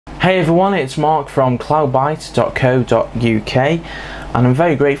Hey everyone, it's Mark from cloudbyte.co.uk and I'm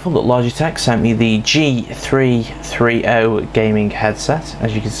very grateful that Logitech sent me the G330 Gaming Headset,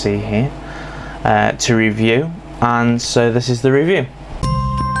 as you can see here, to review, and so this is the review.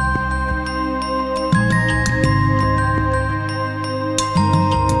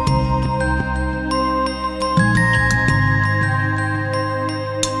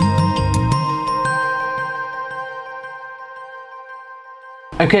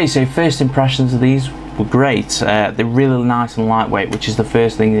 Okay, so first impressions of these were great. They're really nice and lightweight, which is the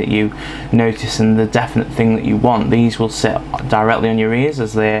first thing that you notice and the definite thing that you want. These will sit directly on your ears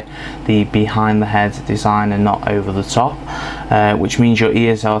as they're the behind the head design and not over the top, which means your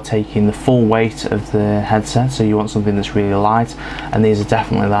ears are taking the full weight of the headset, so you want something that's really light, and these are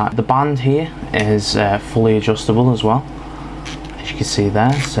definitely that. The band here is fully adjustable as well, as you can see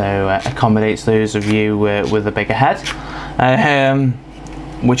there, so accommodates those of you with a bigger head.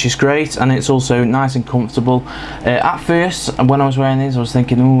 Which is great, and it's also nice and comfortable. At first, when I was wearing these, I was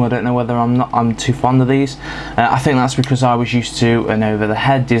thinking, oh, I don't know whether I'm too fond of these. I think that's because I was used to an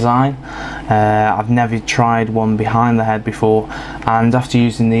over-the-head design. I've never tried one behind the head before, and after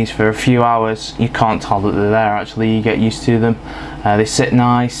using these for a few hours, you can't tell that they're there. Actually, you get used to them. They sit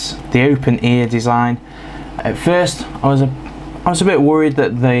nice. The open ear design. At first, I was a bit worried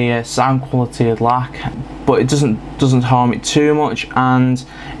that the sound quality would lack, but it doesn't harm it too much, and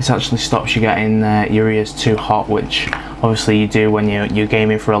it actually stops you getting your ears too hot, which obviously you do when you're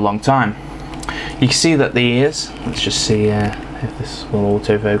gaming for a long time. You can see that the ears, let's just see if this will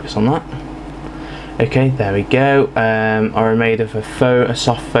autofocus on that. Okay, there we go. Are made of a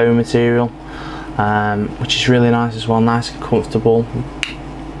soft faux material, which is really nice as well, nice and comfortable.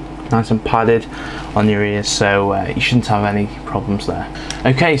 Nice and padded on your ears, so you shouldn't have any problems there.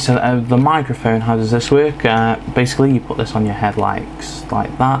 Okay, so the microphone, how does this work? Basically, you put this on your head like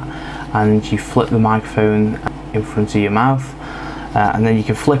that, and you flip the microphone in front of your mouth, and then you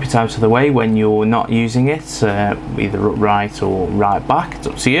can flip it out of the way when you're not using it, either upright or right back, it's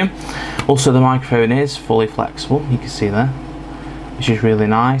up to you. Also, the microphone is fully flexible, you can see there, which is really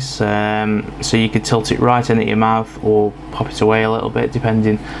nice. So you could tilt it right in at your mouth or pop it away a little bit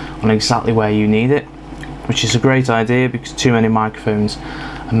depending on exactly where you need it, which is a great idea because too many microphones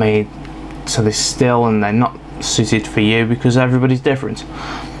are made so they're still and they're not suited for you because everybody's different.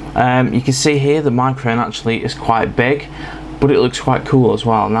 You can see here the microphone actually is quite big, but it looks quite cool as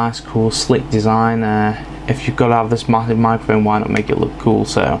well. Nice, cool, slick design. If you've got to have this massive microphone, why not make it look cool?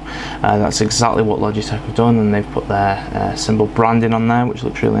 So that's exactly what Logitech have done, and they've put their symbol branding on there, which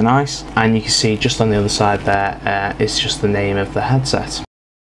looks really nice. And you can see just on the other side there is just the name of the headset.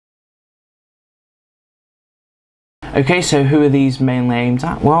 Okay, so who are these mainly aimed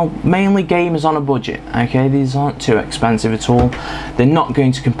at? Well, mainly gamers on a budget. Okay, these aren't too expensive at all. They're not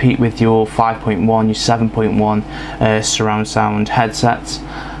going to compete with your 5.1, your 7.1 surround sound headsets.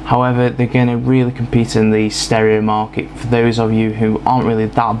 However, they're going to really compete in the stereo market for those of you who aren't really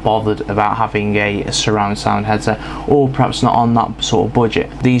that bothered about having a surround sound headset, or perhaps not on that sort of budget.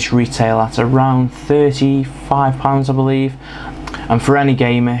 These retail at around £35, I believe. And for any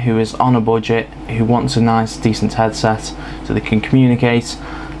gamer who is on a budget, who wants a nice, decent headset so they can communicate,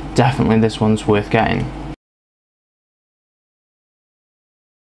 definitely this one's worth getting.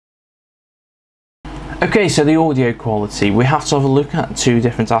 Okay, so the audio quality, we have to have a look at two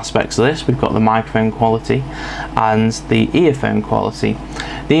different aspects of this. We've got the microphone quality and the earphone quality.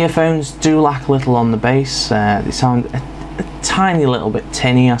 The earphones do lack a little on the bass. They sound a tiny little bit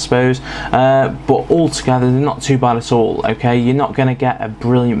tinny, I suppose, but altogether they're not too bad at all. Okay, you're not going to get a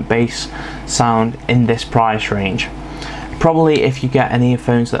brilliant bass sound in this price range. Probably if you get any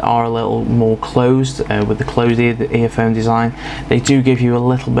earphones that are a little more closed, with the closed earphone design, they do give you a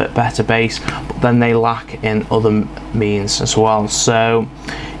little bit better bass, but then they lack in other means as well. So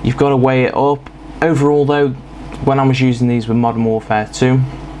you've got to weigh it up. Overall though, when I was using these with Modern Warfare 2,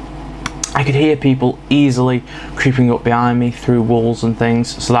 I could hear people easily creeping up behind me through walls and things,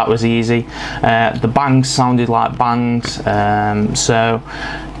 so that was easy. The bangs sounded like bangs, so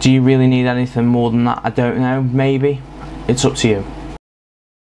do you really need anything more than that? I don't know, maybe. It's up to you.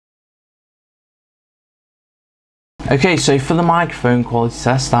 Okay, so for the microphone quality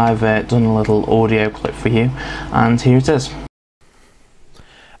test, I've done a little audio clip for you, and here it is.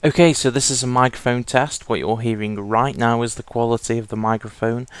 Okay, so this is a microphone test. What you're hearing right now is the quality of the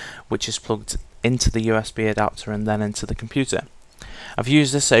microphone, which is plugged into the USB adapter and then into the computer. I've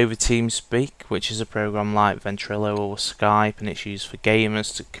used this over TeamSpeak, which is a program like Ventrilo or Skype, and it's used for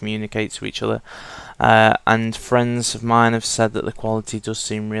gamers to communicate to each other. And friends of mine have said that the quality does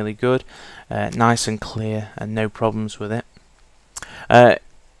seem really good, nice and clear, and no problems with it.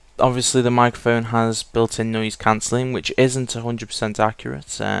 Obviously the microphone has built-in noise cancelling, which isn't 100%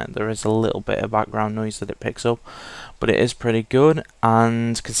 accurate. There is a little bit of background noise that it picks up, but it is pretty good,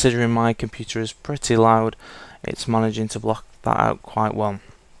 and considering my computer is pretty loud, it's managing to block that out quite well.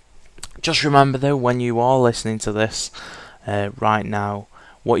 Just remember though, when you are listening to this right now,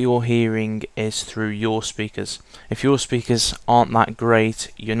 what you're hearing is through your speakers. If your speakers aren't that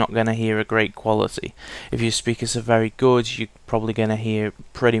great, you're not going to hear a great quality. If your speakers are very good, you're probably going to hear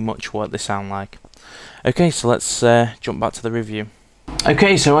pretty much what they sound like. Okay, so let's jump back to the review.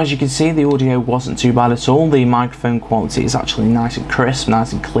 Okay, so as you can see, the audio wasn't too bad at all. The microphone quality is actually nice and crisp,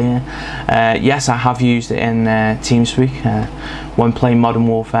 nice and clear. Yes, I have used it in TeamSpeak when playing Modern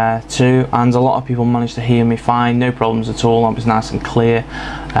Warfare 2, and a lot of people managed to hear me fine, no problems at all. I was nice and clear.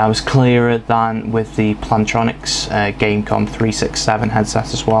 I was clearer than with the Plantronics Gamecom 367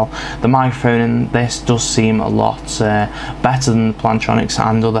 headset as well. The microphone in this does seem a lot better than the Plantronics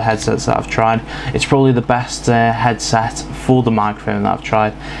and other headsets that I've tried. It's probably the best headset for the microphone that I've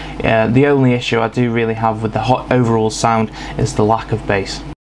tried. The only issue I do really have with the overall sound is the lack of bass.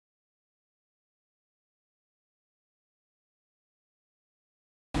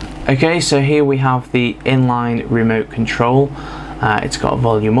 Okay, so here we have the inline remote control. It's got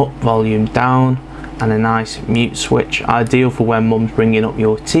volume up, volume down, and a nice mute switch, ideal for when mum's bringing up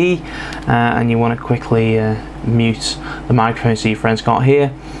your tea and you want to quickly mute the microphone so your friends can't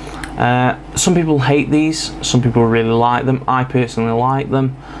hear. Some people hate these, some people really like them. I personally like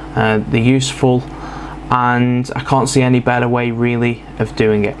them. They're useful, and I can't see any better way really of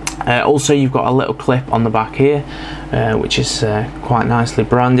doing it. Also, you've got a little clip on the back here, which is quite nicely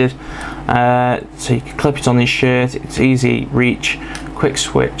branded, so you can clip it on your shirt. It's easy reach, quick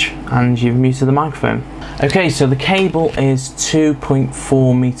switch, and you've muted the microphone. Okay, so the cable is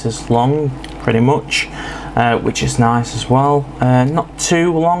 2.4 meters long, pretty much, which is nice as well. Not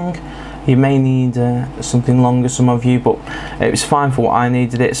too long. You may need something longer, some of you, but it was fine for what I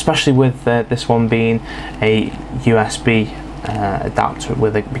needed it, especially with this one being a USB adapter,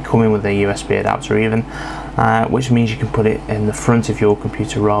 coming with a USB adapter even, which means you can put it in the front of your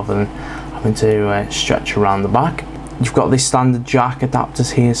computer rather than having to stretch around the back. You've got these standard jack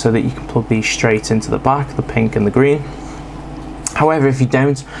adapters here so that you can plug these straight into the back, the pink and the green. However, if you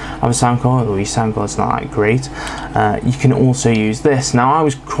don't have a sound card, or your sound card's not that great, you can also use this. Now, I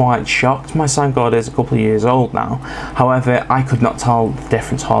was quite shocked. My sound card is a couple of years old now. However, I could not tell the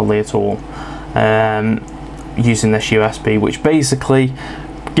difference hardly at all using this USB, which basically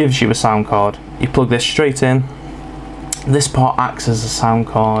gives you a sound card. You plug this straight in. This part acts as a sound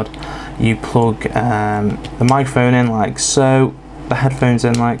card. You plug the microphone in like so, the headphones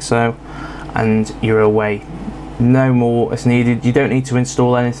in like so, and you're away. No more is needed. You don't need to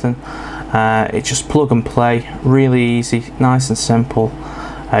install anything. It's just plug and play, really easy, nice and simple.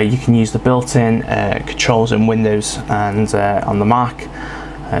 You can use the built-in controls in Windows and on the Mac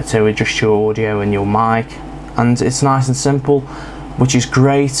to adjust your audio and your mic, and it's nice and simple, which is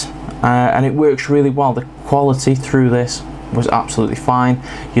great, and it works really well. The quality through this was absolutely fine.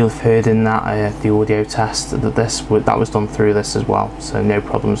 You'll have heard in that the audio test that that was done through this as well, so no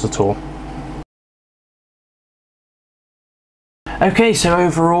problems at all. Okay, so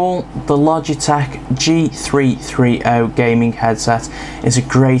overall, the Logitech G330 Gaming Headset is a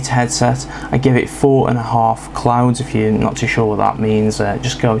great headset. I give it 4.5 clouds. If you're not too sure what that means,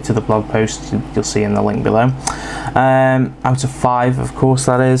 just go to the blog post, you'll see in the link below. Out of 5, of course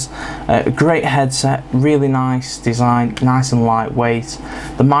that is. A great headset, really nice design, nice and lightweight.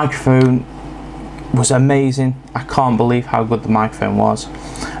 The microphone was amazing. I can't believe how good the microphone was.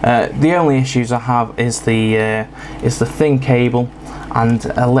 The only issues I have is the thin cable and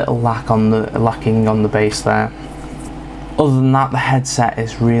a little lacking on the base there. Other than that, the headset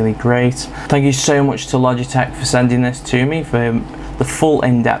is really great. Thank you so much to Logitech for sending this to me for the full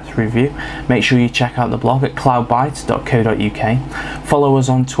in-depth review. Make sure you check out the blog at cloudbyte.co.uk. Follow us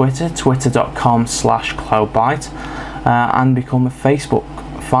on Twitter, twitter.com/cloudbyte, and become a Facebook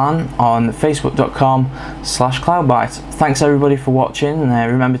fan on facebook.com/cloudbyte. Thanks everybody for watching.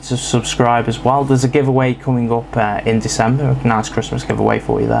 Remember to subscribe as well. There's a giveaway coming up in December, a nice Christmas giveaway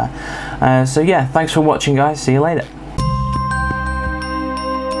for you there. So yeah, thanks for watching guys, see you later.